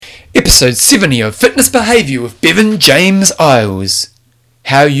Episode 70 of Fitness Behaviour with Bevan James Isles.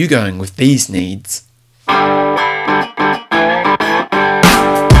 How are you going with these needs?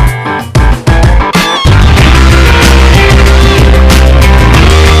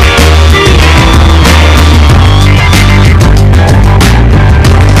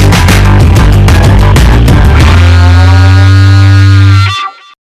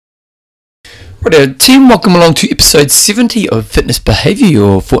 Right, team, welcome along to episode 70 of Fitness Behaviour,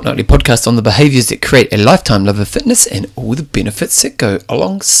 your fortnightly podcast on the behaviours that create a lifetime love of fitness and all the benefits that go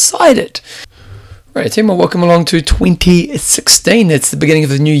alongside it. Right, team, welcome along to 2016. It's the beginning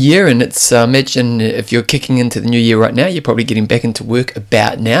of the new year, and it's imagine if you're kicking into the new year right now, you're probably getting back into work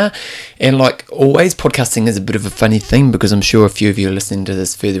about now. And like always, podcasting is a bit of a funny thing because I'm sure a few of you are listening to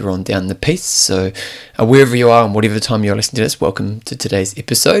this further on down the piece. So wherever you are and whatever time you're listening to this, welcome to today's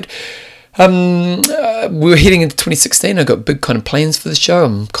episode. We're heading into 2016. I've got big kind of plans for the show.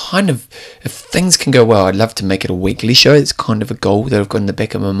 If things can go well, I'd love to make it a weekly show. It's kind of a goal that I've got in the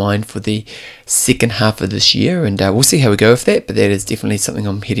back of my mind for the second half of this year, and we'll see how we go with that, but that is definitely something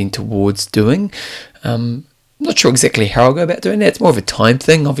I'm heading towards doing. Not sure exactly how I'll go about doing that. It's more of a time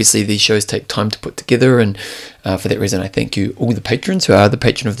thing. Obviously, these shows take time to put together, and for that reason, I thank you all the patrons who are the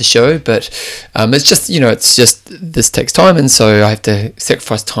patron of the show. But it's just this takes time, and so I have to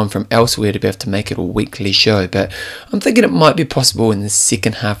sacrifice time from elsewhere to be able to make it a weekly show. But I'm thinking it might be possible in the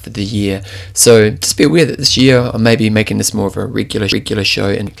second half of the year. So just be aware that this year I may be making this more of a regular show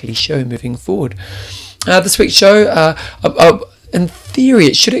and weekly show moving forward. This week's show, in theory,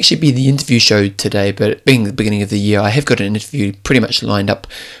 it should actually be the interview show today, but being the beginning of the year, I have got an interview pretty much lined up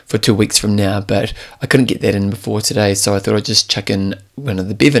for 2 weeks from now, but I couldn't get that in before today, so I thought I'd just chuck in one of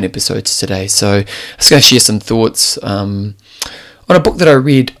the Bevan episodes today. So I was going to share some thoughts on a book that I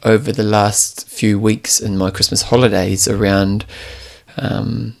read over the last few weeks in my Christmas holidays around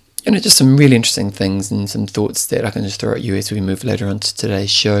just some really interesting things and some thoughts that I can just throw at you as we move later on to today's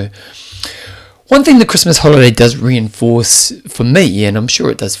show. One thing the Christmas holiday does reinforce for me, and I'm sure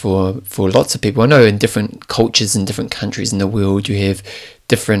it does for lots of people, I know in different cultures and different countries in the world you have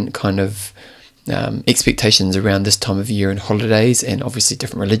different kind of expectations around this time of year and holidays, and obviously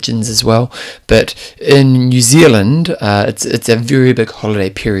different religions as well. But in New Zealand, it's a very big holiday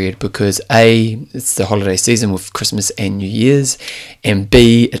period because A, it's the holiday season with Christmas and New Year's, and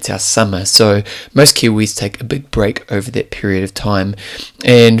B, it's our summer. So most Kiwis take a big break over that period of time.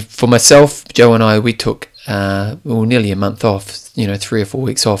 And for myself, Joe and I, we took nearly a month off, 3 or 4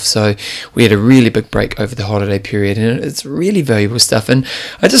 weeks off, so we had a really big break over the holiday period, and it's really valuable stuff. And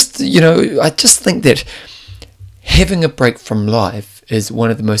I just think that having a break from life is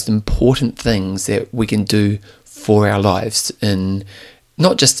one of the most important things that we can do for our lives, in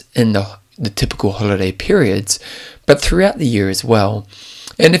not just in the typical holiday periods, but throughout the year as well.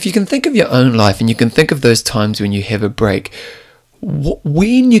 And if you can think of your own life, and you can think of those times when you have a break,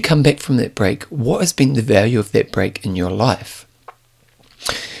 when you come back from that break, what has been the value of that break in your life?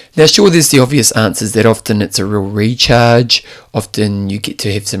 Now, sure, there's the obvious answers that often it's a real recharge. Often you get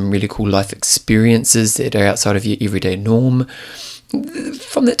to have some really cool life experiences that are outside of your everyday norm.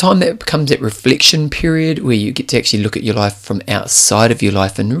 From that time, that becomes that reflection period where you get to actually look at your life from outside of your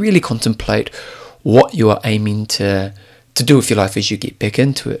life and really contemplate what you are aiming to do with your life as you get back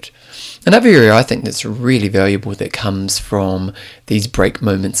into it. Another area I think that's really valuable that comes from these break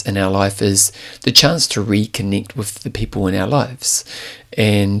moments in our life is the chance to reconnect with the people in our lives.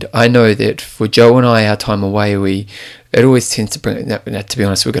 And I know that for Joe and I, our time away, it always tends to bring, to be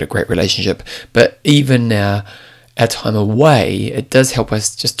honest, we've got a great relationship, but even our time away, it does help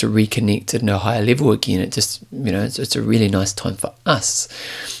us just to reconnect at a higher level again. It just, it's a really nice time for us.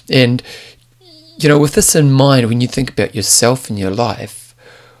 And with this in mind, when you think about yourself and your life,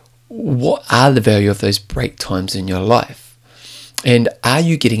 what are the value of those break times in your life? And are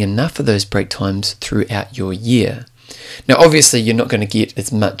you getting enough of those break times throughout your year? Now, obviously, you're not going to get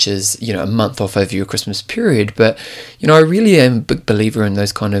as much as, a month off over your Christmas period, but, I really am a big believer in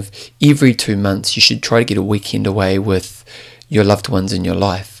those kind of every 2 months, you should try to get a weekend away with your loved ones in your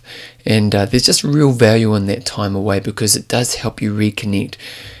life. And there's just real value in that time away because it does help you reconnect,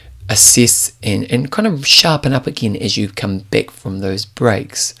 assess and kind of sharpen up again as you come back from those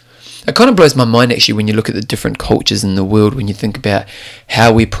breaks. It kind of blows my mind actually when you look at the different cultures in the world, when you think about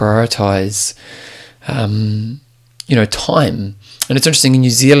how we prioritize time. And it's interesting, in New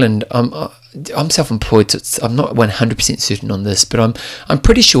Zealand, I'm self-employed, so I'm not 100% certain on this, but I'm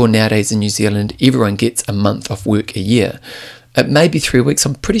pretty sure nowadays in New Zealand everyone gets a month off work a year. It may be 3 weeks.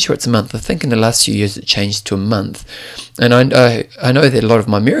 I'm pretty sure it's a month. I think in the last few years it changed to a month. And I know that a lot of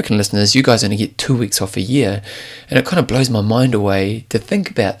my American listeners, you guys only get 2 weeks off a year. And it kind of blows my mind away to think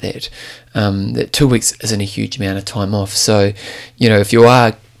about that. That 2 weeks isn't a huge amount of time off. So, if you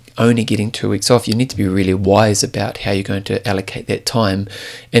are only getting 2 weeks off, you need to be really wise about how you're going to allocate that time,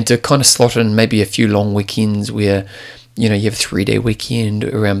 and to kind of slot in maybe a few long weekends where you have a 3-day weekend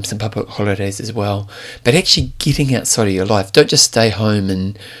around some public holidays as well. But actually getting outside of your life. Don't just stay home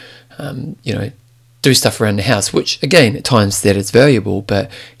and do stuff around the house, which again at times that is valuable,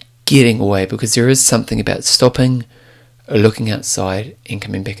 but getting away, because there is something about stopping, looking outside and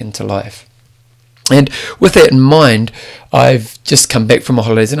coming back into life. And with that in mind, I've just come back from my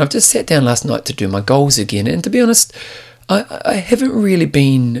holidays and I've just sat down last night to do my goals again. And to be honest, I haven't really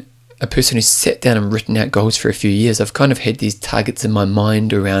been a person who's sat down and written out goals for a few years. I've kind of had these targets in my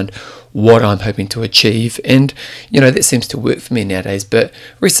mind around what I'm hoping to achieve. And, that seems to work for me nowadays. But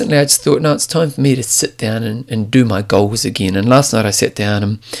recently I just thought, no, it's time for me to sit down and do my goals again. And last night I sat down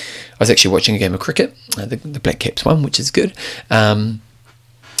and I was actually watching a game of cricket, the Black Caps one, which is good.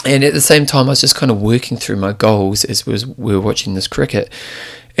 And at the same time, I was just kind of working through my goals as we were watching this cricket.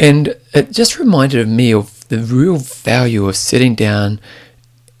 And it just reminded me of the real value of sitting down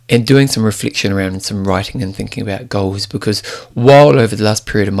and doing some reflection around and some writing and thinking about goals. Because while over the last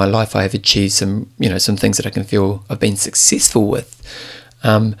period of my life I have achieved some things that I can feel I've been successful with,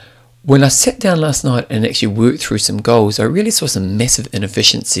 when I sat down last night and actually worked through some goals, I really saw some massive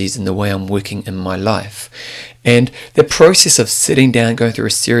inefficiencies in the way I'm working in my life. And the process of sitting down, going through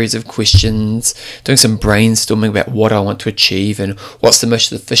a series of questions, doing some brainstorming about what I want to achieve and what's the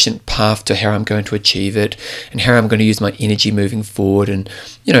most efficient path to how I'm going to achieve it, and how I'm going to use my energy moving forward, and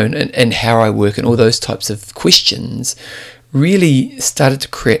and how I work, and all those types of questions really started to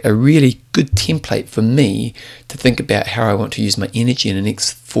create a really good template for me to think about how I want to use my energy in the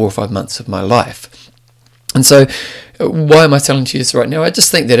next 4 or 5 months of my life. And so why am I telling you this right now? I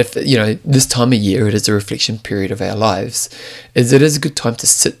just think that if, this time of year, it is a reflection period of our lives, it is a good time to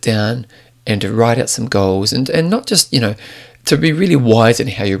sit down and to write out some goals, and not just, to be really wise in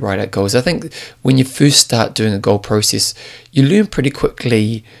how you write out goals. I think when you first start doing a goal process, you learn pretty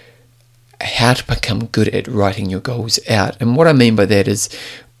quickly how to become good at writing your goals out. And what I mean by that is,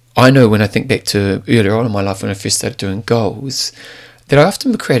 I know when I think back to earlier on in my life when I first started doing goals, that I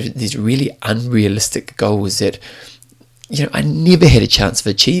often created these really unrealistic goals that I never had a chance of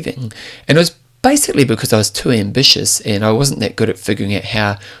achieving. And it was basically because I was too ambitious and I wasn't that good at figuring out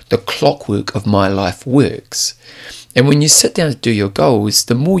how the clockwork of my life works. And when you sit down to do your goals,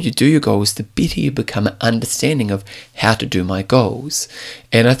 the more you do your goals, the better you become at understanding of how to do my goals.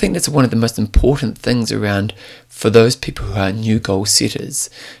 And I think that's one of the most important things around for those people who are new goal setters,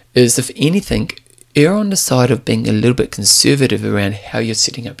 is if anything, err on the side of being a little bit conservative around how you're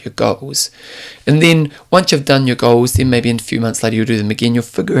setting up your goals. And then once you've done your goals, then maybe in a few months later you'll do them again, you'll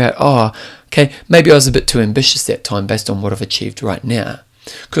figure out, okay, maybe I was a bit too ambitious that time based on what I've achieved right now.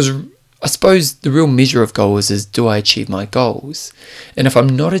 Because I suppose the real measure of goals is, do I achieve my goals? And if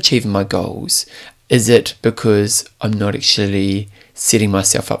I'm not achieving my goals, is it because I'm not actually setting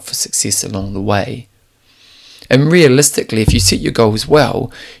myself up for success along the way? And realistically, if you set your goals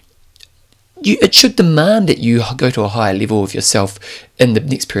well, it should demand that you go to a higher level of yourself in the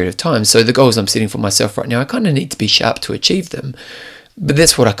next period of time. So the goals I'm setting for myself right now, I kind of need to be sharp to achieve them. But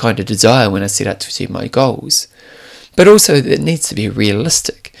that's what I kind of desire when I set out to achieve my goals. But also it needs to be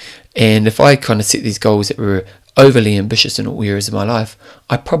realistic. And if I kind of set these goals that were overly ambitious in all areas of my life,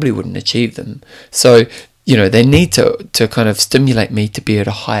 I probably wouldn't achieve them. So, they need to kind of stimulate me to be at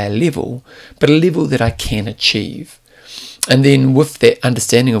a higher level, but a level that I can achieve. And then with that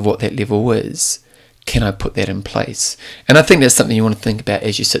understanding of what that level is, can I put that in place? And I think that's something you want to think about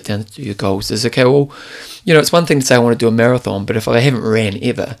as you sit down to do your goals is, okay, well, it's one thing to say I want to do a marathon, but if I haven't ran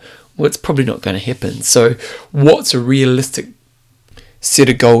ever, well, it's probably not going to happen. So what's a realistic set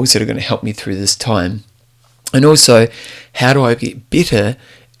of goals that are going to help me through this time? And also, how do I get better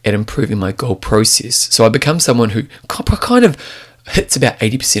at improving my goal process? So I become someone who kind of hits about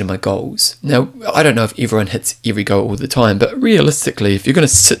 80% of my goals. Now, I don't know if everyone hits every goal all the time, but realistically, if you're going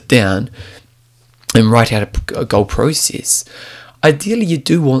to sit down and write out a goal process, ideally you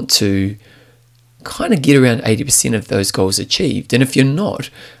do want to kind of get around 80% of those goals achieved. And if you're not,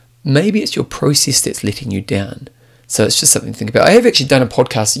 maybe it's your process that's letting you down. So it's just something to think about. I have actually done a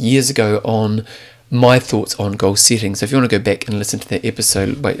podcast years ago on my thoughts on goal setting. So if you want to go back and listen to that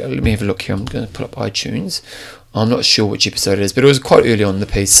episode, wait, let me have a look here. I'm going to pull up iTunes I'm not sure which episode it is, but it was quite early on in the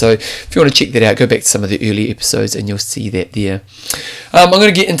piece. So if you want to check that out, go back to some of the early episodes and you'll see that there. I'm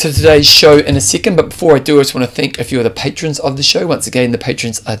going to get into today's show in a second, but before I do, I just want to thank a few of the patrons of the show. Once again, the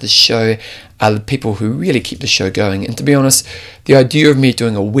patrons of the show are the people who really keep the show going. And to be honest, the idea of me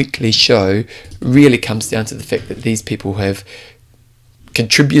doing a weekly show really comes down to the fact that these people have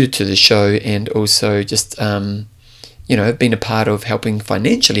contributed to the show and also just been a part of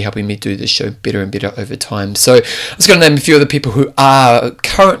financially helping me do this show better and better over time. So I'm just going to name a few of the people who are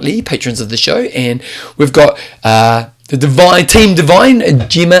currently patrons of the show, and we've got the Team Divine,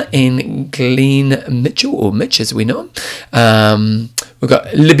 Gemma and Glenn Mitchell, or Mitch as we know him. We've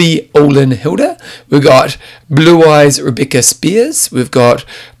got Libby Olin Hilda. We've got Blue Eyes Rebecca Spears. We've got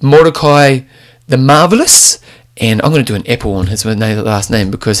Mordecai the Marvelous. And I'm going to do an Apple on his last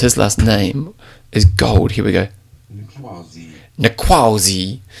name because his last name is gold. Here we go.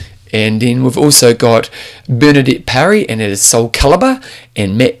 Nakwalzi. And then we've also got Bernadette Parry, and it is Soul Caliber,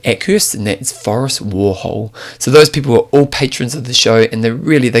 and Matt Ackhurst, and that's Forrest Warhol. So those people are all patrons of the show, and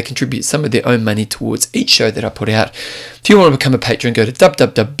they contribute some of their own money towards each show that I put out. If you want to become a patron, go to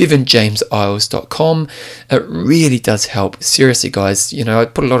www.bevanjamesisles.com. It really does help. Seriously, guys, I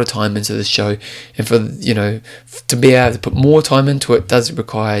put a lot of time into the show, and to be able to put more time into it does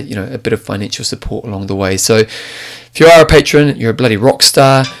require, a bit of financial support along the way. So if you are a patron, you're a bloody rock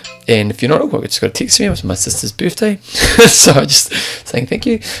star. And if you're not, just got to text me. It was my sister's birthday. So I'm just saying thank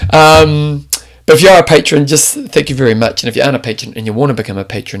you. But if you are a patron, just thank you very much. And if you aren't a patron and you want to become a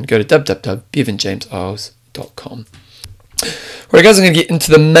patron, go to www.bevanjamesisles.com. Alright guys, I'm going to get into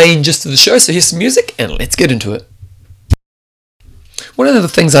the main gist of the show. So here's some music and let's get into it. One of the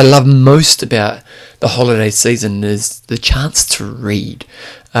things I love most about the holiday season is the chance to read.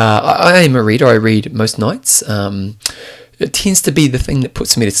 I am a reader. I read most nights. It tends to be the thing that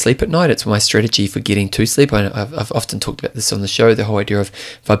puts me to sleep at night. It's my strategy for getting to sleep. I've often talked about this on the show, the whole idea of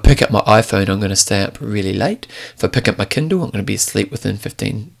if I pick up my iPhone, I'm going to stay up really late. If I pick up my Kindle, I'm going to be asleep within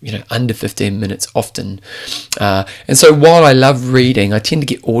under 15 minutes often. And so while I love reading, I tend to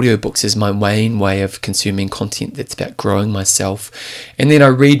get audiobooks as my main way of consuming content that's about growing myself. And then I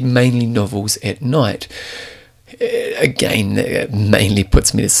read mainly novels at night. Again, it mainly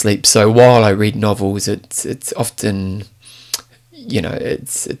puts me to sleep. So while I read novels, it's often...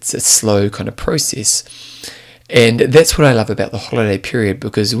 it's a slow kind of process, and that's what I love about the holiday period,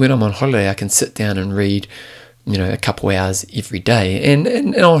 because when I'm on holiday I can sit down and read a couple hours every day,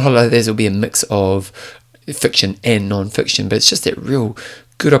 and on holidays there'll be a mix of fiction and non-fiction, but it's just that real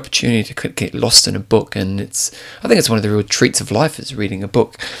good opportunity to get lost in a book, and I think it's one of the real treats of life is reading a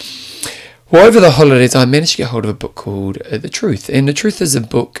book. Well, over the holidays I managed to get hold of a book called The Truth, and The Truth is a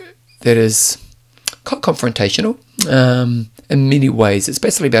book that is quite confrontational in many ways. It's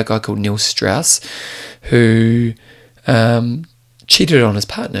basically about a guy called Neil Strauss who cheated on his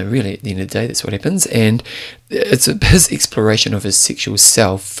partner, really, at the end of the day. That's what happens. And it's his exploration of his sexual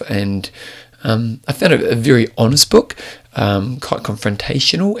self. And I found it a very honest book, quite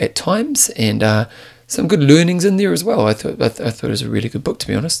confrontational at times, and some good learnings in there as well. I thought it was a really good book, to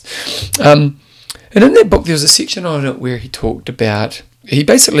be honest. And in that book, there was a section on it where he talked about... He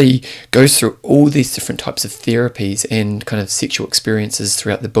basically goes through all these different types of therapies and kind of sexual experiences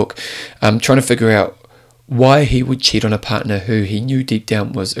throughout the book, trying to figure out why he would cheat on a partner who he knew deep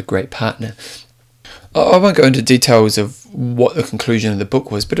down was a great partner. I won't go into details of what the conclusion of the book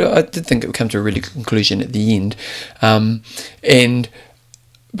was, but I did think it would come to a really good conclusion at the end. And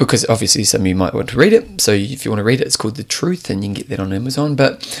because obviously some of you might want to read it, so if you want to read it, it's called The Truth, and you can get that on Amazon.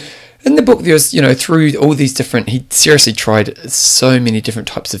 But in the book, there's, through all these different, he seriously tried so many different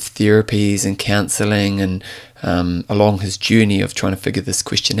types of therapies and counselling and along his journey of trying to figure this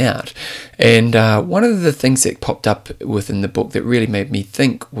question out. And one of the things that popped up within the book that really made me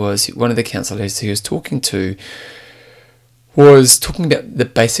think was one of the counsellors he was talking to was talking about the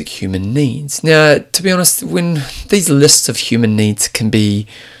basic human needs. Now, to be honest, when these lists of human needs can be...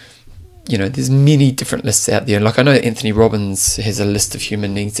 there's many different lists out there. Like I know Anthony Robbins has a list of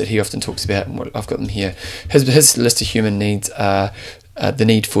human needs that he often talks about, and I've got them here. His list of human needs are the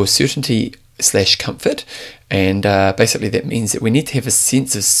need for certainty/comfort, and basically that means that we need to have a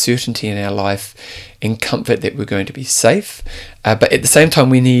sense of certainty in our life and comfort that we're going to be safe, but at the same time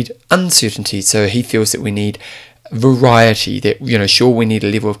we need uncertainty. So he feels that we need variety, that sure, we need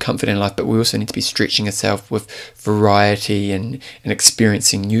a level of comfort in life, but we also need to be stretching ourselves with variety and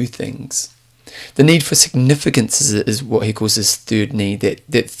experiencing new things. The need for significance is what he calls his third need,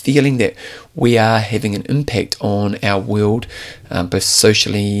 that feeling that we are having an impact on our world, both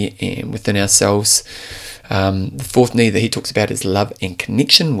socially and within ourselves. The fourth need that he talks about is love and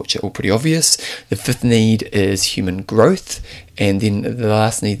connection, which are all pretty obvious. The fifth need is human growth. And then the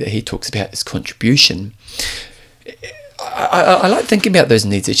last need that he talks about is contribution. I like thinking about those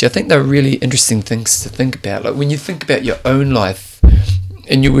needs actually. I think they're really interesting things to think about. Like when you think about your own life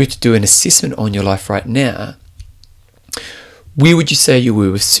and you were to do an assessment on your life right now, where would you say you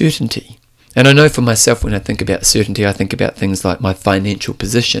were with certainty? And I know for myself, when I think about certainty, I think about things like my financial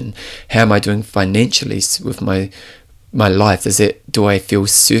position. How am I doing financially with my life? Do I feel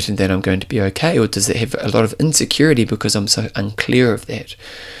certain that I'm going to be okay, or does it have a lot of insecurity because I'm so unclear of that?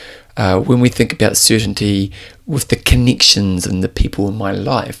 When we think about certainty with the connections and the people in my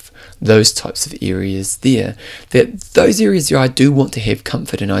life, those types of areas there, those areas where I do want to have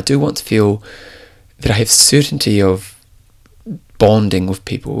comfort and I do want to feel that I have certainty of bonding with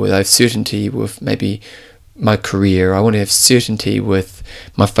people, where I have certainty with maybe my career. I want to have certainty with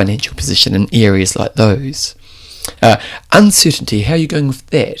my financial position in areas like those. Uncertainty, how are you going with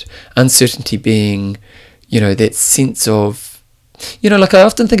that? Uncertainty being, that sense of, like I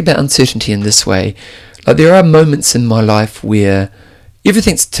often think about uncertainty in this way. Like there are moments in my life where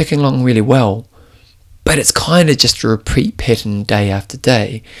everything's ticking along really well, but it's kind of just a repeat pattern day after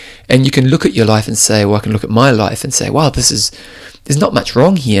day. And you can look at your life and say, well, I can look at my life and say, wow, there's not much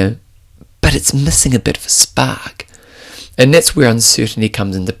wrong here, but it's missing a bit of a spark. And that's where uncertainty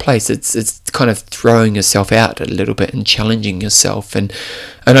comes into place. It's kind of throwing yourself out a little bit and challenging yourself. And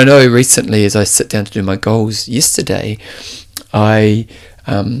I know recently, as I sit down to do my goals yesterday, I've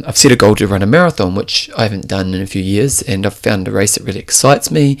set a goal to run a marathon, which I haven't done in a few years, and I've found a race that really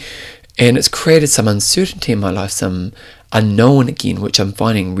excites me, and it's created some uncertainty in my life, some unknown again, which I'm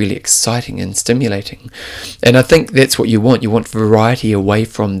finding really exciting and stimulating. And I think that's what you want. You want variety away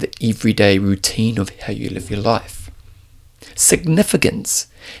from the everyday routine of how you live your life. Significance.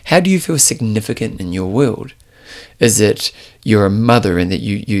 How do you feel significant in your world? Is it you're a mother and that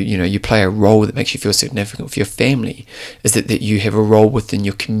you play a role that makes you feel significant with your family? Is it that you have a role within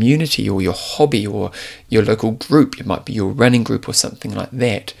your community or your hobby or your local group? It might be your running group or something like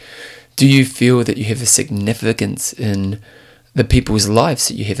that. Do you feel that you have a significance in the people's lives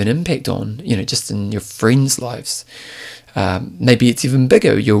that you have an impact on, just in your friends' lives? Maybe it's even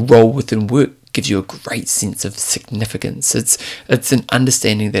bigger. Your role within work gives you a great sense of significance. It's an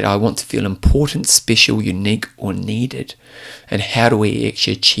understanding that I want to feel important, special, unique, or needed. And how do we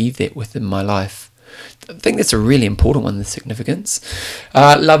actually achieve that within my life? I think that's a really important one, the significance.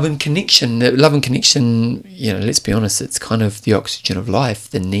 Love and connection. Love and connection, let's be honest, it's kind of the oxygen of life,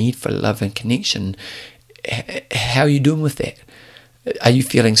 the need for love and connection. How are you doing with that? Are you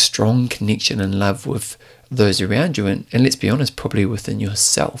feeling strong connection and love with those around you? And let's be honest, probably within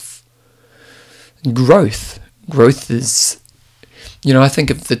yourself. Growth is, I think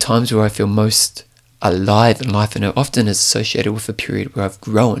of the times where I feel most alive in life, and it often is associated with a period where I've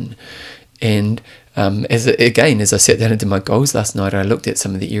grown. And as I sat down and did my goals last night, I looked at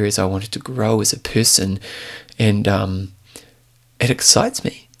some of the areas I wanted to grow as a person, and it excites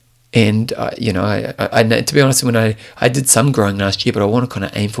me. And I to be honest, when I did some growing last year, but I want to kind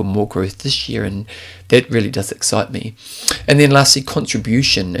of aim for more growth this year, and that really does excite me. And then lastly,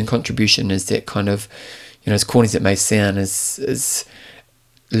 contribution. And contribution is that kind of, as corny as it may sound, is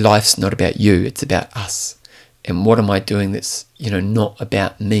life's not about you, it's about us. And what am I doing that's not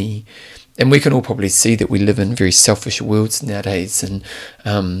about me? And we can all probably see that we live in very selfish worlds nowadays, and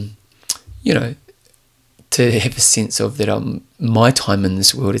to have a sense of that my time in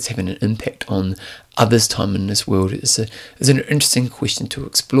this world is having an impact on others' time in this world is an interesting question to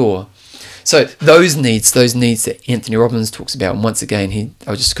explore. So those needs that Anthony Robbins talks about, and once again,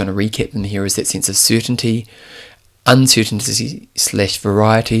 I'll just kind of recap them here, is that sense of certainty, uncertainty /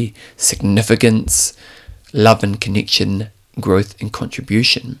 variety, significance, love and connection, growth and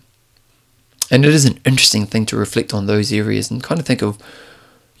contribution. And it is an interesting thing to reflect on those areas and kind of think of,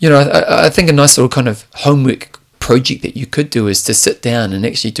 I think a nice little kind of homework project that you could do is to sit down and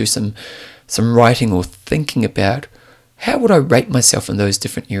actually do some writing or thinking about how would I rate myself in those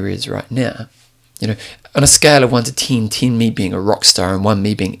different areas right now. On a scale of 1 to 10, 10 me being a rock star and 1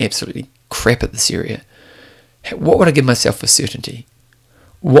 me being absolutely crap at this area, what would I give myself for certainty?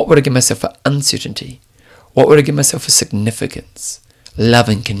 What would I give myself for uncertainty? What would I give myself for significance, love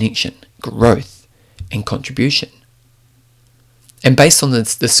and connection, growth and contribution? And based on the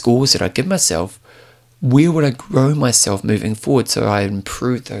scores that I give myself, where would I grow myself moving forward so I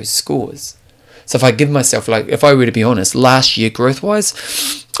improve those scores? So if I give myself, if I were to be honest, last year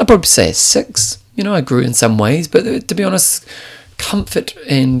growth-wise, I'd probably say a 6. I grew in some ways, but to be honest, comfort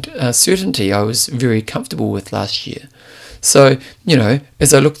and certainty I was very comfortable with last year. So,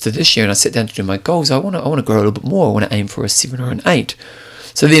 as I look to this year and I sit down to do my goals, I want to grow a little bit more. I want to aim for a 7 or an 8.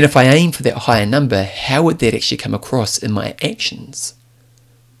 So then if I aim for that higher number, how would that actually come across in my actions?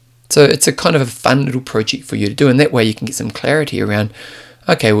 So it's a kind of a fun little project for you to do, and that way you can get some clarity around,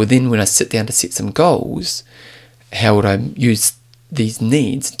 okay, well then when I sit down to set some goals, how would I use these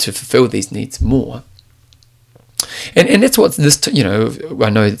needs to fulfill these needs more? And that's what this, I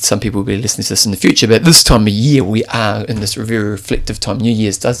know that some people will be listening to this in the future, but this time of year we are in this very reflective time. New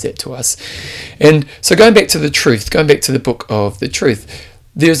Year's does that to us. And so going back to the book of the Truth,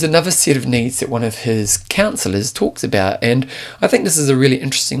 there's another set of needs that one of his counselors talks about, and I think this is a really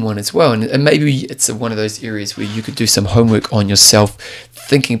interesting one as well, and maybe it's one of those areas where you could do some homework on yourself,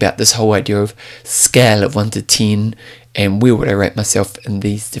 thinking about this whole idea of scale of 1 to 10, and where would I rate myself in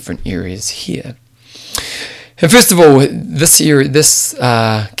these different areas here. And first of all, this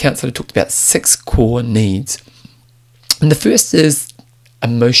counselor talked about 6 core needs, and the first is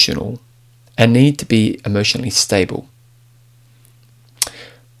emotional, a need to be emotionally stable.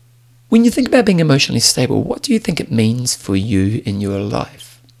 When you think about being emotionally stable, what do you think it means for you in your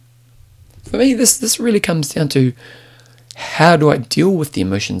life? For me, this really comes down to, how do I deal with the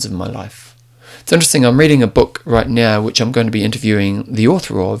emotions of my life? It's interesting, I'm reading a book right now, which I'm going to be interviewing the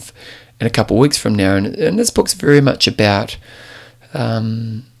author of in a couple of weeks from now, and this book's very much about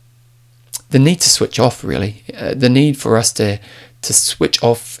the need to switch off, really. The need for us to switch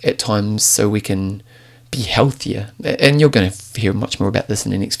off at times so we can be healthier. And you're going to hear much more about this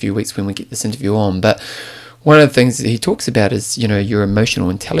in the next few weeks when we get this interview on. But one of the things that he talks about is, your emotional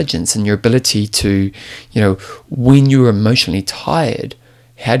intelligence and your ability to, when you're emotionally tired,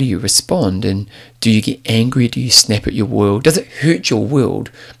 how do you respond? And do you get angry? Do you snap at your world? Does it hurt your world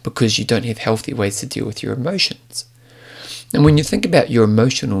because you don't have healthy ways to deal with your emotions? And when you think about your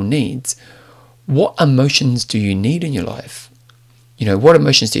emotional needs, what emotions do you need in your life? What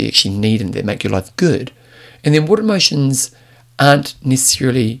emotions do you actually need and that make your life good? And then what emotions aren't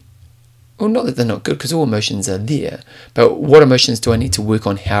necessarily, well, not that they're not good, because all emotions are there, but what emotions do I need to work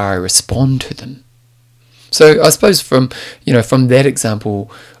on how I respond to them? So I suppose from that example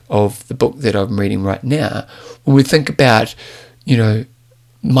of the book that I'm reading right now, when we think about,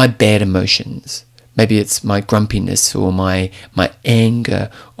 my bad emotions, maybe it's my grumpiness or my anger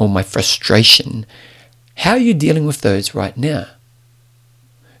or my frustration, how are you dealing with those right now?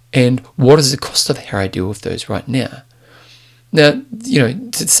 And what is the cost of how I deal with those right now? Now,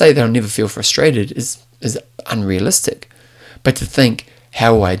 to say that I'll never feel frustrated is unrealistic. But to think,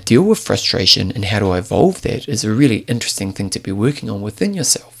 how do I deal with frustration and how do I evolve that is a really interesting thing to be working on within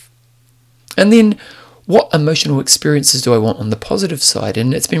yourself. And then, what emotional experiences do I want on the positive side?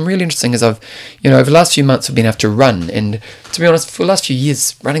 And it's been really interesting as I've, over the last few months I've been able to run. And to be honest, for the last few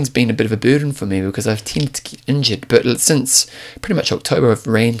years, running's been a bit of a burden for me because I've tended to get injured. But since pretty much October, I've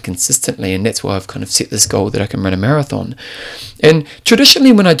ran consistently, and that's why I've kind of set this goal that I can run a marathon. And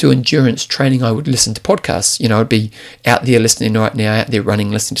traditionally, when I do endurance training, I would listen to podcasts. I'd be out there listening right now, out there running,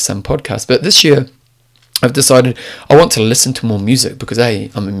 listening to some podcasts. But this year, I've decided I want to listen to more music because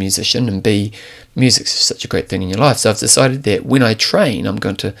A, I'm a musician, and B, music's such a great thing in your life. So I've decided that when I train, I'm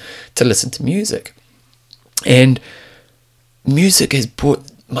going to listen to music. And music has brought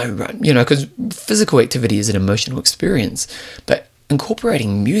my run, because physical activity is an emotional experience, but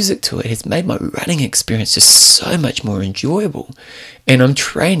incorporating music to it has made my running experience just so much more enjoyable. And I'm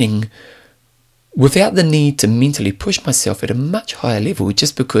training without the need to mentally push myself at a much higher level,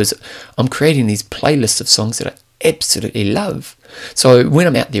 just because I'm creating these playlists of songs that I absolutely love. So when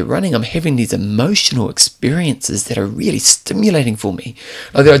I'm out there running, I'm having these emotional experiences that are really stimulating for me.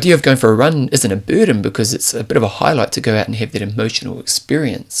 Now, the idea of going for a run isn't a burden because it's a bit of a highlight to go out and have that emotional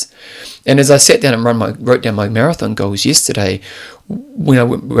experience. And as I sat down and wrote down my marathon goals yesterday, when I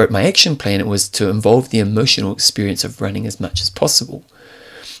wrote my action plan, it was to involve the emotional experience of running as much as possible.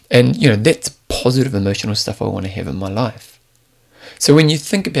 And, that's positive emotional stuff I want to have in my life. So when you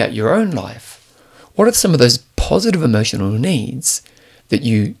think about your own life, what are some of those positive emotional needs that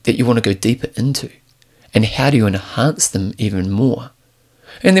you want to go deeper into? And how do you enhance them even more?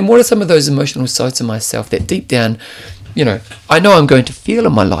 And then what are some of those emotional sides of myself that deep down, I know I'm going to feel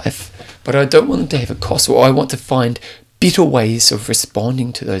in my life, but I don't want them to have a cost, or I want to find better ways of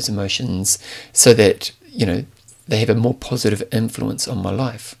responding to those emotions so that, they have a more positive influence on my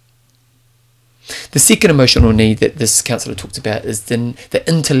life. The second emotional need that this counsellor talks about is the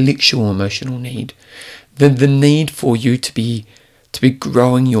intellectual emotional need, the need for you to be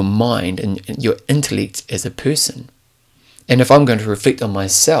growing your mind and your intellect as a person. And if I'm going to reflect on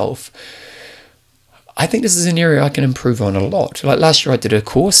myself, I think this is an area I can improve on a lot. Like last year I did a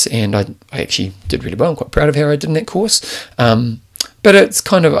course and I actually did really well. I'm quite proud of how I did in that course. But it's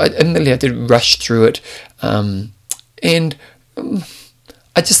kind of, admittedly I did rush through it. And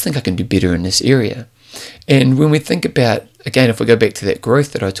I just think I can do better in this area. And when we think about, again, if we go back to that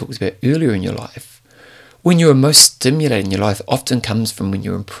growth that I talked about earlier in your life, when you're most stimulated in your life often comes from when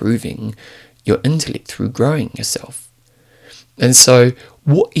you're improving your intellect through growing yourself. And so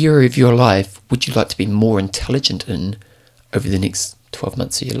what area of your life would you like to be more intelligent in over the next 12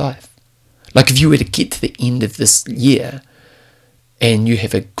 months of your life? Like if you were to get to the end of this year and you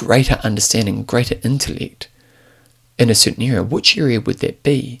have a greater understanding, greater intellect in a certain area, which area would that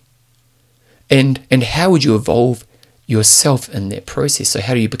be? And how would you evolve yourself in that process? So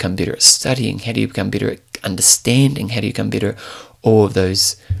how do you become better at studying? How do you become better at understanding? How do you become better at all of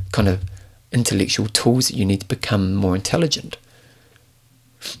those kind of intellectual tools that you need to become more intelligent?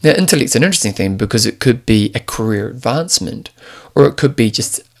 Now, intellect's an interesting thing because it could be a career advancement, or it could be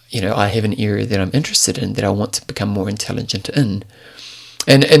just, I have an area that I'm interested in that I want to become more intelligent in.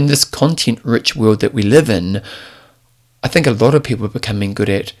 And in this content-rich world that we live in, I think a lot of people are becoming good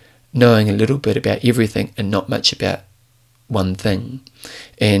at knowing a little bit about everything and not much about one thing.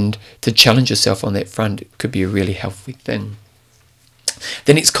 And to challenge yourself on that front could be a really healthy thing.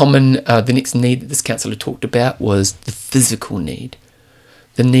 The next need that this counsellor talked about was the physical need.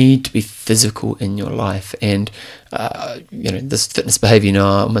 The need to be physical in your life. And, this fitness behavior,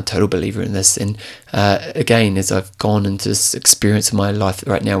 I'm a total believer in this. And again, as I've gone into this experience in my life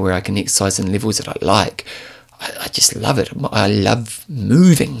right now where I can exercise in levels that I like, I just love it. I love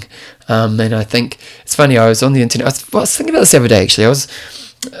moving. And I think, it's funny, I was on the internet, I was thinking about this the other day actually. There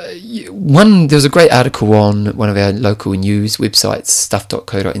was a great article on one of our local news websites,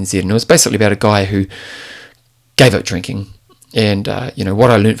 stuff.co.nz, and it was basically about a guy who gave up drinking. And, what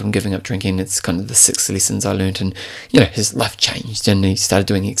I learned from giving up drinking, it's kind of the 6 lessons I learned, and, his life changed and he started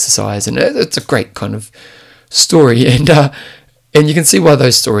doing exercise, and it's a great kind of story. And you can see why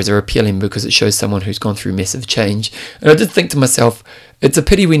those stories are appealing, because it shows someone who's gone through massive change. And I did think to myself, it's a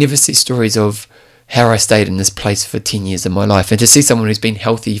pity we never see stories of how I stayed in this place for 10 years of my life. And to see someone who's been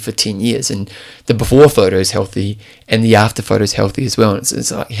healthy for 10 years, and the before photo is healthy and the after photo is healthy as well. And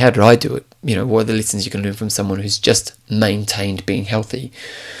it's like, how did I do it? What are the lessons you can learn from someone who's just maintained being healthy?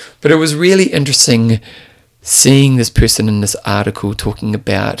 But it was really interesting seeing this person in this article talking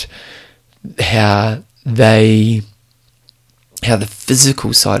about how the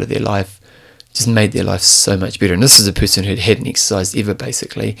physical side of their life just made their life so much better. And this is a person who hadn't exercised ever,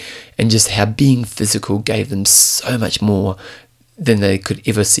 basically, and just how being physical gave them so much more than they could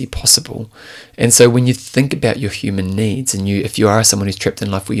ever see possible. And so when you think about your human needs, and if you are someone who's trapped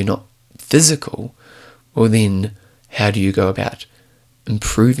in life where you're not physical, well then how do you go about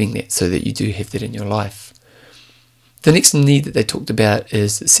improving that so that you do have that in your life? The next need that they talked about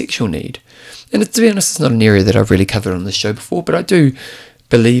is the sexual need. And to be honest, it's not an area that I've really covered on this show before, but I do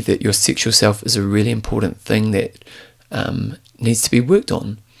believe that your sexual self is a really important thing that needs to be worked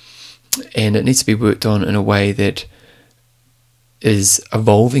on. And it needs to be worked on in a way that is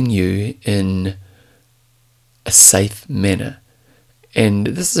evolving you in a safe manner. And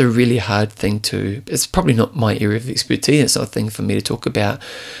this is a really hard thing it's probably not my area of expertise, it's not a thing for me to talk about,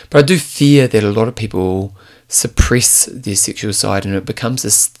 but I do fear that a lot of people suppress their sexual side, and it becomes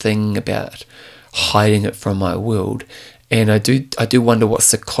this thing about hiding it from my world. And I do wonder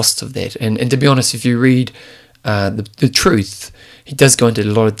what's the cost of that. And to be honest, if you read the Truth, he does go into a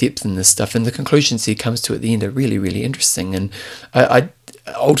lot of depth in this stuff, and the conclusions he comes to at the end are really, really interesting. And I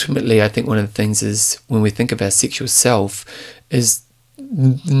ultimately, I think one of the things is, when we think of our sexual self, is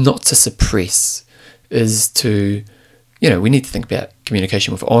not to suppress, is to, we need to think about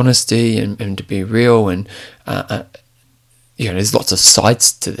communication with honesty and to be real. And, there's lots of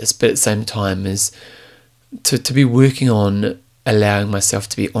sides to this, but at the same time is to be working on allowing myself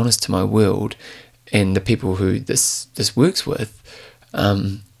to be honest to my world and the people who this works with,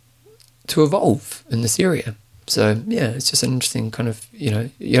 to evolve in this area. So yeah, it's just an interesting kind of, you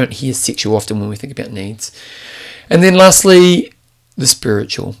don't hear sexual often when we think about needs. And then lastly, the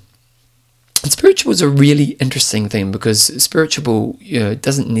spiritual. And spiritual is a really interesting thing, because spiritual,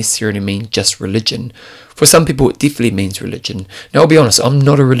 doesn't necessarily mean just religion. For some people, it definitely means religion. Now, I'll be honest, I'm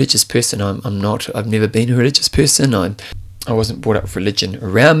not a religious person. I've never been a religious person. I wasn't brought up with religion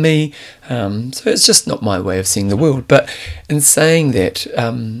around me. So it's just not my way of seeing the world. But in saying that,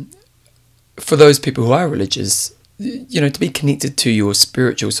 for those people who are religious, to be connected to your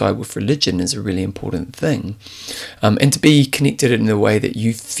spiritual side with religion is a really important thing. And to be connected in the way that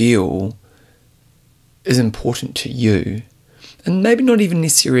you feel is important to you. and maybe not even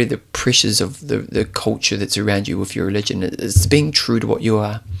necessarily the pressures of the culture that's around you with your religion. It's being true to what you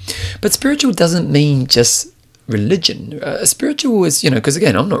are. But spiritual doesn't mean just religion. Spiritual is, because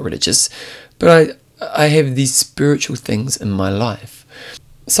again, I'm not religious, but I have these spiritual things in my life.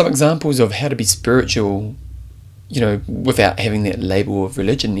 Some examples of how to be spiritual, without having that label of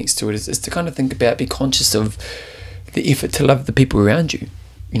religion next to it is to kind of think about, be conscious of the effort to love the people around you,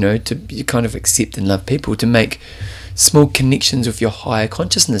 to kind of accept and love people, to make small connections with your higher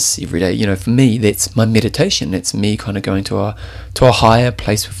consciousness every day. For me, that's my meditation. It's me kind of going to a higher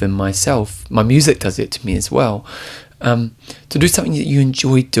place within myself. My music does it to me as well. To do something that you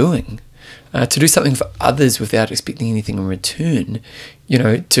enjoy doing, to do something for others without expecting anything in return.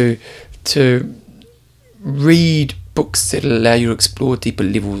 To read books that allow you to explore deeper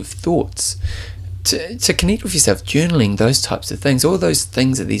levels of thoughts. To connect with yourself, journaling, those types of things. All those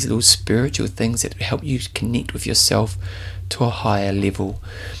things are these little spiritual things that help you connect with yourself to a higher level.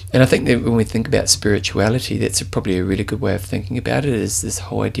 And I think that when we think about spirituality, that's probably a really good way of thinking about it, is this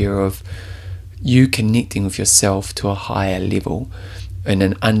whole idea of you connecting with yourself to a higher level and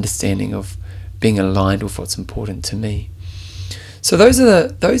an understanding of being aligned with what's important to me. So those are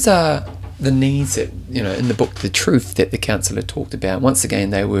the needs that, in the book The Truth, that the counsellor talked about. Once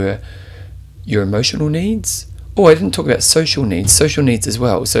again, they were your emotional needs. I didn't talk about social needs as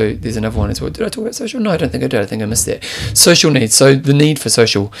well. So there's another one as well. Did I talk about social? No, I don't think I did. I think I missed that. Social needs. So the need for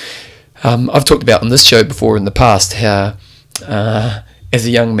social. I've talked about on this show before in the past how as a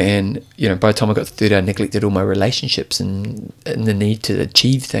young man, by the time I got to 30, I neglected all my relationships and the need to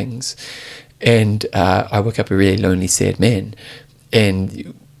achieve things. And I woke up a really lonely, sad man.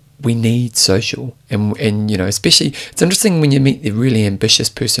 And we need social, and especially it's interesting when you meet the really ambitious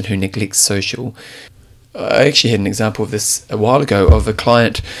person who neglects social. I actually had an example of this a while ago of a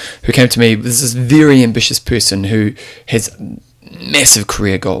client who came to me. This is very ambitious person who has massive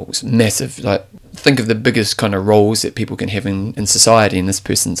career goals, massive, like, think of the biggest kind of roles that people can have in society, and this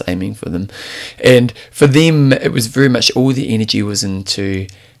person's aiming for them. And for them, it was very much all the energy was into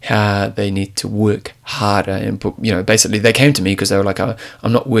how they need to work harder and basically they came to me because they were like, I'm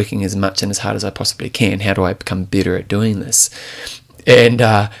not working as much and as hard as I possibly can. How do I become better at doing this? And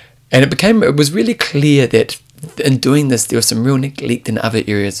it was really clear that in doing this, there was some real neglect in other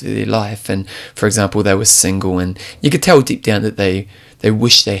areas of their life. And for example, they were single, and you could tell deep down that they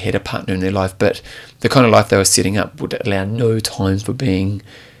wished they had a partner in their life, but the kind of life they were setting up would allow no time for being,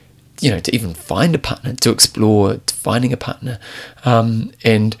 to even find a partner, to explore finding a partner.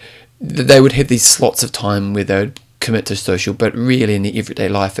 And they would have these slots of time where they would commit to social, but really in their everyday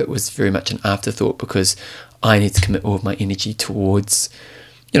life, it was very much an afterthought, because I need to commit all of my energy towards,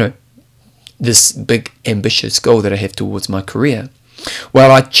 this big ambitious goal that I have towards my career. Well,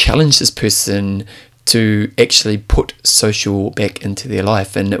 I challenged this person to actually put social back into their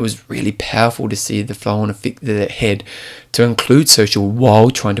life, and it was really powerful to see the flow-on effect that it had to include social while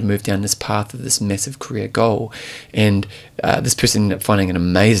trying to move down this path of this massive career goal. And this person ended up finding an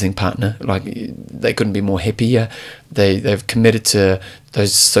amazing partner. Like, they couldn't be more happier. They've committed to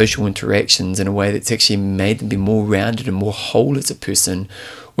those social interactions in a way that's actually made them be more rounded and more whole as a person,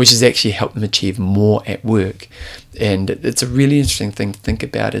 which has actually helped them achieve more at work. And it's a really interesting thing to think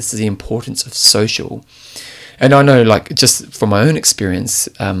about, is the importance of social. And I know, like, just from my own experience,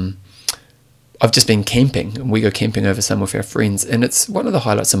 I've just been camping, and we go camping over summer with our friends, and it's one of the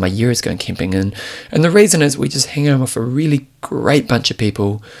highlights of my year is going camping. And the reason is we just hang out with a really great bunch of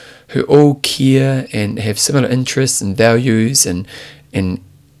people who all care and have similar interests and values and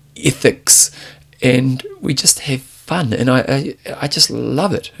ethics, and we just have fun, and I just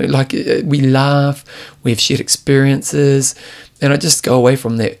love it. Like, we laugh, we have shared experiences, and I just go away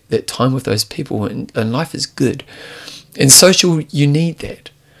from that time with those people, and life is good. And social, you need that.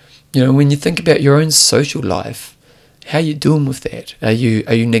 When you think about your own social life, how are you doing with that? Are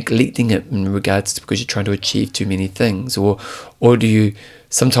you neglecting it in regards to because you're trying to achieve too many things, or do you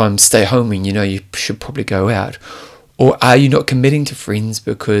sometimes stay home when you should probably go out, or are you not committing to friends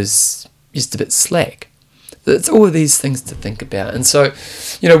because you're just a bit slack? It's all of these things to think about. And so,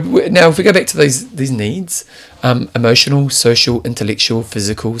 now if we go back to these needs, emotional, social, intellectual,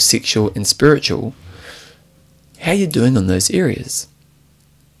 physical, sexual, and spiritual, how are you doing on those areas?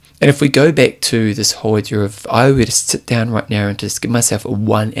 And if we go back to this whole idea of, I were to sit down right now and just give myself a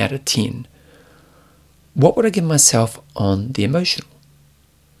 1 out of 10, what would I give myself on the emotional?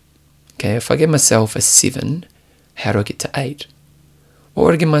 Okay, if I give myself a 7, how do I get to 8? What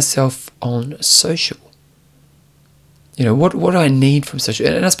would I give myself on social? what do I need from social?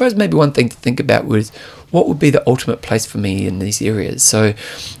 And I suppose maybe one thing to think about was what would be the ultimate place for me in these areas. So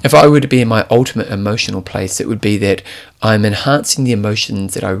if I were to be in my ultimate emotional place, it would be that I'm enhancing the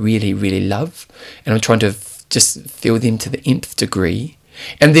emotions that I really, really love, and I'm trying to just feel them to the nth degree.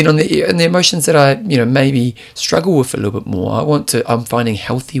 And then on the emotions that I maybe struggle with a little bit more, I'm finding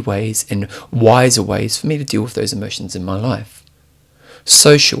healthy ways and wiser ways for me to deal with those emotions in my life.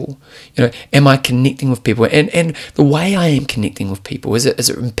 Social, am I connecting with people, and the way I am connecting with people, is it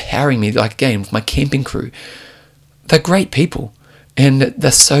empowering me? Like, again, with my camping crew, they're great people, and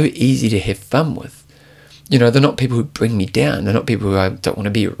they're so easy to have fun with. They're not people who bring me down. They're not people who I don't want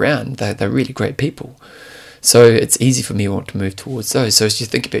to be around. They're really great people. So it's easy for me to want to move towards those. So as you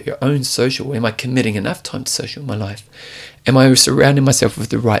think about your own social, am I committing enough time to social in my life? Am I surrounding myself with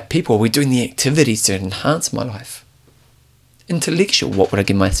the right people? Are we doing the activities to enhance my life? Intellectual, what would I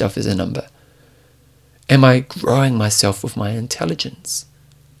give myself as a number? Am I growing myself with my intelligence?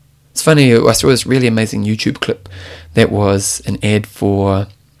 It's funny, I saw this really amazing YouTube clip that was an ad for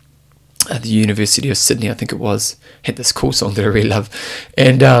the University of Sydney, I think it was. Had this cool song that I really love,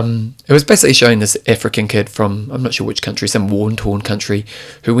 and it was basically showing this African kid from, I'm not sure which country, some war-torn country,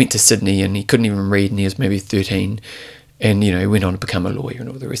 who went to Sydney, and he couldn't even read, and he was maybe 13, and he went on to become a lawyer and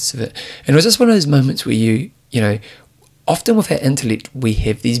all the rest of it. And it was just one of those moments where you often with our intellect, we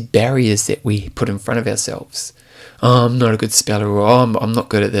have these barriers that we put in front of ourselves. Oh, I'm not a good speller, or I'm not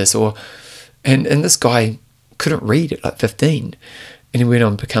good at this, and this guy couldn't read at like 15, and he went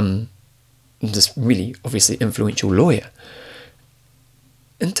on to become this really obviously influential lawyer.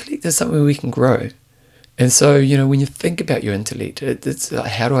 Intellect is something we can grow. And so, when you think about your intellect, it's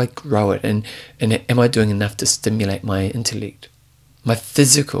like, how do I grow it? And am I doing enough to stimulate my intellect? My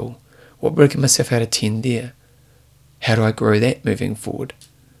physical, what would I give myself out of 10 there? How do I grow that moving forward?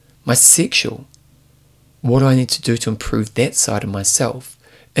 My sexual, what do I need to do to improve that side of myself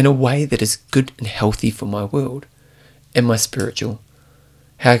in a way that is good and healthy for my world? And my spiritual,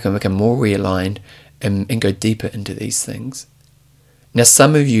 how can I become more realigned and go deeper into these things? Now,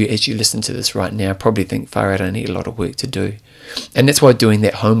 some of you, as you listen to this right now, probably think, far out, I need a lot of work to do. And that's why doing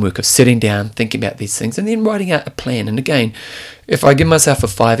that homework of sitting down, thinking about these things, and then writing out a plan. And again, if I give myself a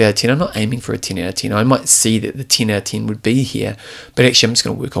 5 out of 10, I'm not aiming for a 10 out of 10. I might see that the 10 out of 10 would be here, but actually I'm just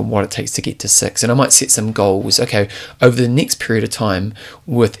going to work on what it takes to get to 6. And I might set some goals. Okay, over the next period of time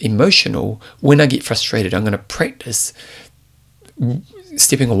with emotional, when I get frustrated, I'm going to practice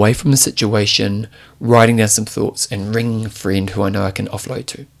stepping away from the situation, writing down some thoughts, and ringing a friend who I know I can offload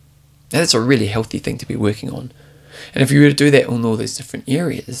to. Now, that's a really healthy thing to be working on. And if you were to do that on all these different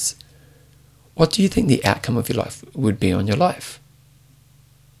areas, what do you think the outcome of your life would be on your life?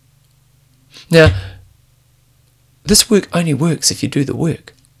 Now, this work only works if you do the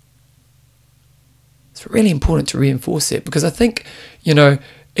work. It's really important to reinforce that, because I think,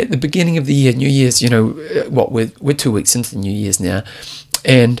 at the beginning of the year, New Year's, we're 2 weeks into the New Year's now,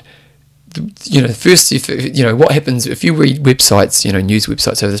 and first, what happens if you read websites, news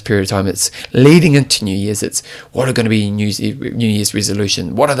websites over this period of time, it's leading into New Year's, it's what are going to be New Year's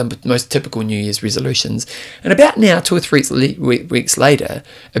resolution, what are the most typical New Year's resolutions, and about now, 2 or 3 weeks later,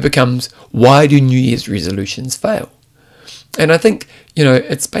 it becomes, why do New Year's resolutions fail? And I think,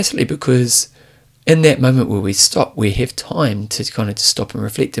 it's basically because in that moment where we stop, we have time to kind of stop and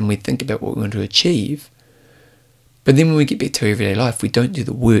reflect, and we think about what we want to achieve. But then when we get back to everyday life, we don't do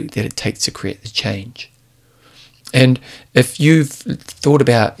the work that it takes to create the change. And if you've thought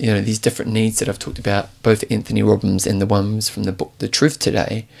about, these different needs that I've talked about, both Anthony Robbins and the ones from the book, The Truth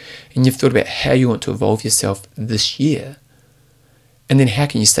Today, and you've thought about how you want to evolve yourself this year, and then how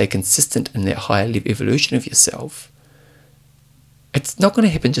can you stay consistent in that higher level evolution of yourself, it's not going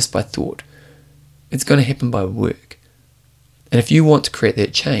to happen just by thought. It's going to happen by work. And if you want to create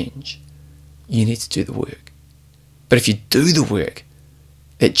that change, you need to do the work. But if you do the work,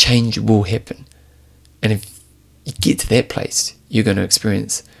 that change will happen. And if you get to that place, you're going to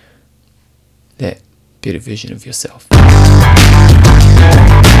experience that better version of yourself.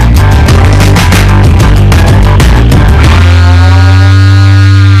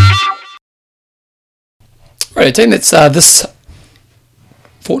 Right, team, that's this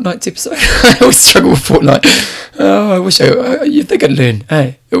fortnight's episode. I always struggle with Fortnite. Oh, I wish you'd think I'd learn.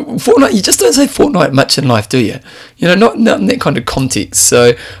 Hey, Fortnite, you just don't say Fortnite much in life, do you? Not in that kind of context.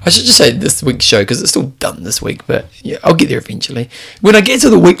 So I should just say this week's show, because it's still done this week, but yeah, I'll get there eventually. When I get to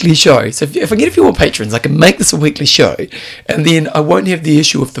the weekly show, so if I get a few more patrons, I can make this a weekly show, and then I won't have the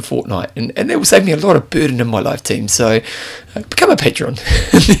issue of the Fortnite, and that will save me a lot of burden in my life, team. So become a patron.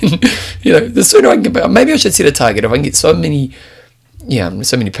 And then, the sooner I can get, maybe I should set a target. If I can get so many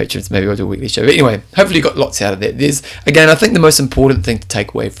so many patrons, maybe I'll do a weekly show. But anyway, hopefully you got lots out of that. Again, I think the most important thing to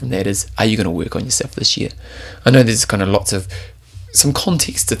take away from that is, are you going to work on yourself this year? I know there's kind of lots of some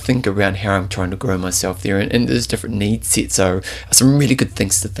context to think around how I'm trying to grow myself there, and there's different need sets are some really good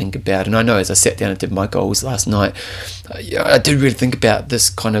things to think about. And I know as I sat down and did my goals last night, I did really think about this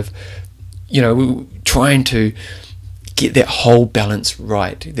kind of, trying to get that whole balance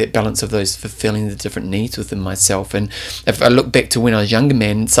right, that balance of those fulfilling the different needs within myself. And if I look back to when I was a younger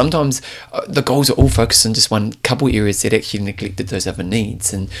man, sometimes the goals are all focused on just one couple areas that actually neglected those other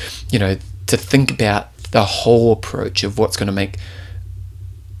needs. And to think about the whole approach of what's going to make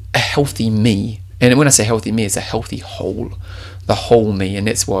a healthy me, and when I say healthy me, it's a healthy whole, the whole me. And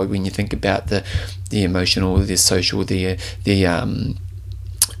that's why when you think about the emotional, the social, the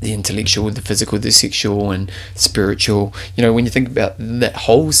intellectual, the physical, the sexual and spiritual, when you think about that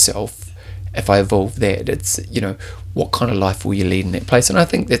whole self, if I evolve that, it's, what kind of life will you lead in that place? And I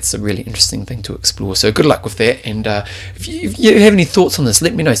think that's a really interesting thing to explore. So good luck with that. And if you have any thoughts on this,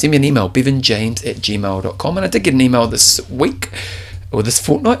 let me know. Send me an email, bevanjames@gmail.com. And I did get an email this week, or this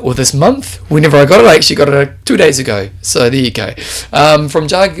fortnight, or this month, whenever I got it. I actually got it 2 days ago. So there you go. From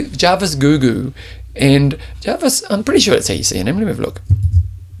Jarvis Gugu. And Jarvis, I'm pretty sure that's how you say your name. Let me have a look.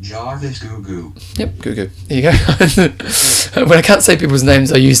 Jarvis Gugu. Yep, Gugu. There you go. When I can't say people's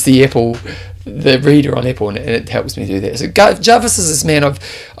names, I use the reader on Apple, and it helps me do that. So Jarvis is this man I've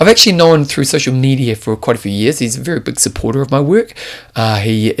actually known through social media for quite a few years. He's a very big supporter of my work.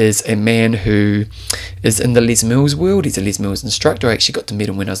 He is a man who is in the Les Mills world. He's a Les Mills instructor. I actually got to meet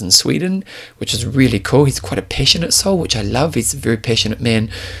him when I was in Sweden, which is really cool. He's quite a passionate soul, which I love. He's a very passionate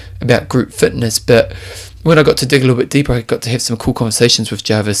man about group fitness. But when I got to dig a little bit deeper, I got to have some cool conversations with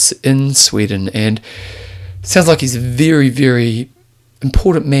Jarvis in Sweden, and it sounds like he's a very, very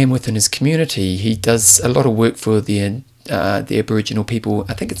important man within his community. He does a lot of work for the Aboriginal people.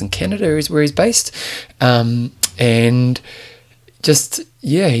 I think it's in Canada is where he's based, and he just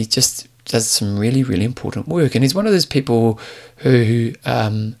does some really, really important work. And he's one of those people who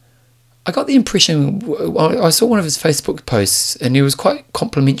I got the impression, I saw one of his Facebook posts and he was quite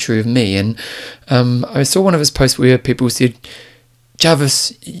complimentary of me, and I saw one of his posts where people said,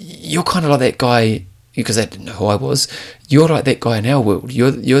 Jarvis, you're kind of like that guy, because they didn't know who I was, you're like that guy in our world. You're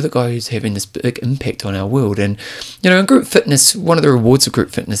the guy who's having this big impact on our world. And, in group fitness, one of the rewards of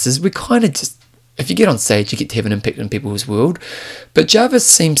group fitness is we kind of just, if you get on stage, you get to have an impact on people's world. But Jarvis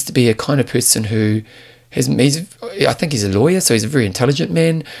seems to be a kind of person who I think he's a lawyer, so he's a very intelligent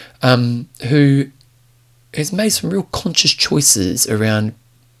man, who has made some real conscious choices around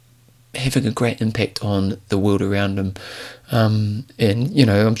having a great impact on the world around him. And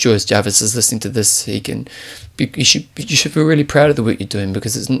I'm sure as Jarvis is listening to this, you should feel really proud of the work you're doing,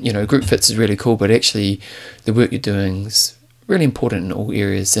 because it's, group fits is really cool, but actually the work you're doing is really important in all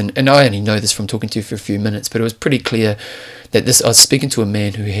areas. And I only know this from talking to you for a few minutes, but it was pretty clear that I was speaking to a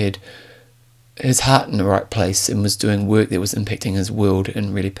man who had his heart in the right place and was doing work that was impacting his world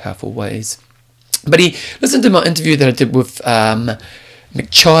in really powerful ways. But he listened to my interview that I did with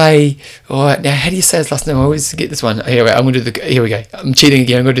McChai. Now how do you say his last name? I always forget this one. Here we go. I'm cheating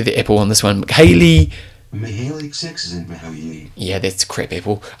again. I'm going to do the Apple on this one. Mihaly. Yeah, that's crap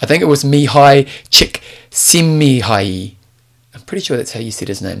Apple. I think it was Mihai Csikszentmihalyi. I'm pretty sure that's how you said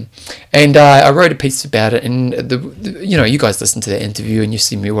his name. And I wrote a piece about it, and you guys listened to that interview and you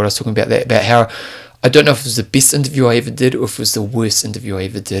see me what I was talking about, about how I don't know if it was the best interview I ever did or if it was the worst interview I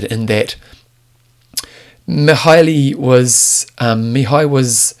ever did, in that Mihai was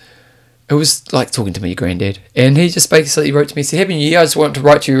it was like talking to my granddad, and he just basically wrote to me, said, "Happy New Year, I just wanted to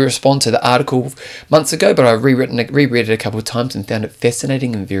write to you to respond to the article months ago, but I've reread it a couple of times and found it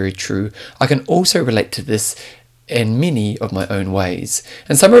fascinating and very true. I can also relate to this in many of my own ways.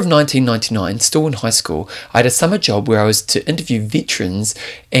 In summer of 1999, still in high school, I had a summer job where I was to interview veterans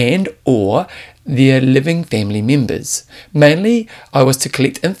and or their living family members. Mainly, I was to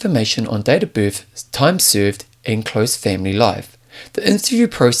collect information on date of birth, time served, and close family life. The interview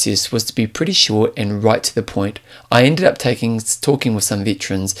process was to be pretty short and right to the point. I ended up talking with some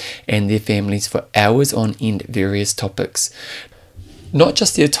veterans and their families for hours on end, various topics. Not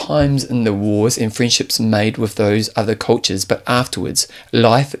just their times in the wars and friendships made with those other cultures, but afterwards,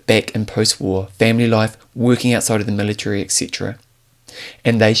 life back in post-war, family life, working outside of the military, etc.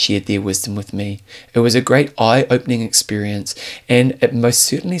 And they shared their wisdom with me. It was a great eye-opening experience, and it most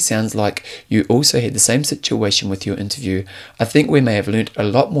certainly sounds like you also had the same situation with your interview. I think we may have learnt a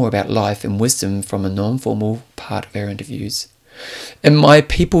lot more about life and wisdom from a non-formal part of our interviews. In my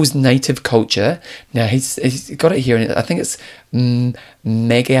people's native culture," now he's got it here, and I think it's Megamore.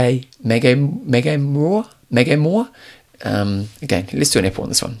 Again, let's do an apple on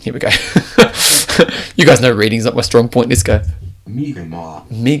this one. Here we go. You guys know reading's not my strong point. Let's go.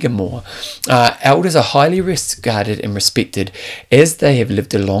 Megamore. Elders are highly regarded and respected, as they have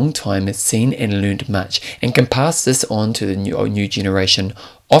lived a long time, seen and learned much, and can pass this on to the new generation.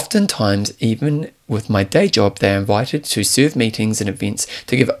 Oftentimes, even with my day job, they are invited to serve meetings and events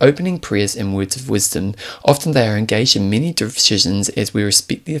to give opening prayers and words of wisdom. Often they are engaged in many decisions as we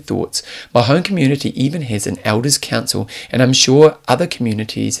respect their thoughts. My home community even has an elders council, and I'm sure other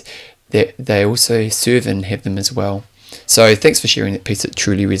communities that they also serve in have them as well. So thanks for sharing that piece. It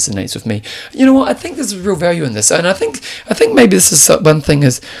truly resonates with me. You know what? I think there's real value in this, and I think maybe this is one thing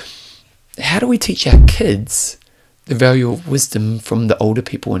is, how do we teach our kids the value of wisdom from the older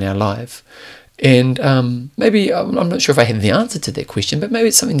people in our life? And maybe I'm not sure if I have the answer to that question, but maybe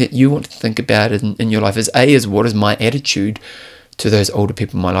it's something that you want to think about in your life. Is what is my attitude to those older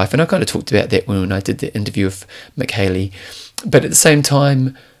people in my life? And I kind of talked about that when I did the interview with Mick Haley. But at the same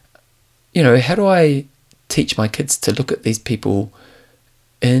time, you know, how do I teach my kids to look at these people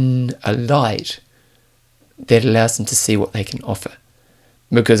in a light that allows them to see what they can offer?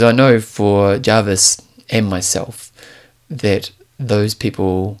 Because I know for Jarvis and myself that those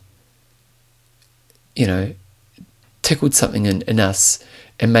people, you know, tickled something in us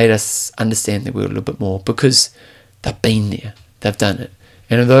and made us understand that we were a little bit more, because they've been there, they've done it.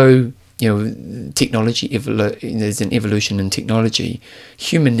 And although, you know, technology, there's an evolution in technology,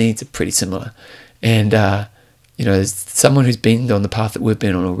 human needs are pretty similar. And, you know, someone who's been on the path that we've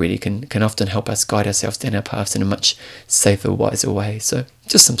been on already can often help us guide ourselves down our paths in a much safer, wiser way. So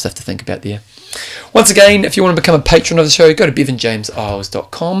just some stuff to think about there. Once again, if you want to become a patron of the show, go to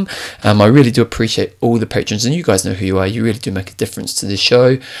bevanjamesisles.com. I really do appreciate all the patrons, and you guys know who you are. You really do make a difference to the show.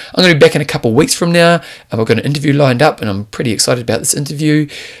 I'm going to be back in a couple of weeks from now, and we've got an interview lined up, and I'm pretty excited about this interview.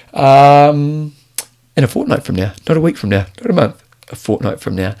 In a fortnight from now, not a week from now, not a month. A fortnight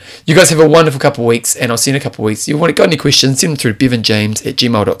from now. You guys have a wonderful couple of weeks, and I'll see you in a couple of weeks. If you got any questions, send them through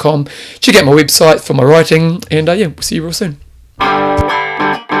bevanjames@gmail.com. Check out my website for my writing, and we'll see you real soon.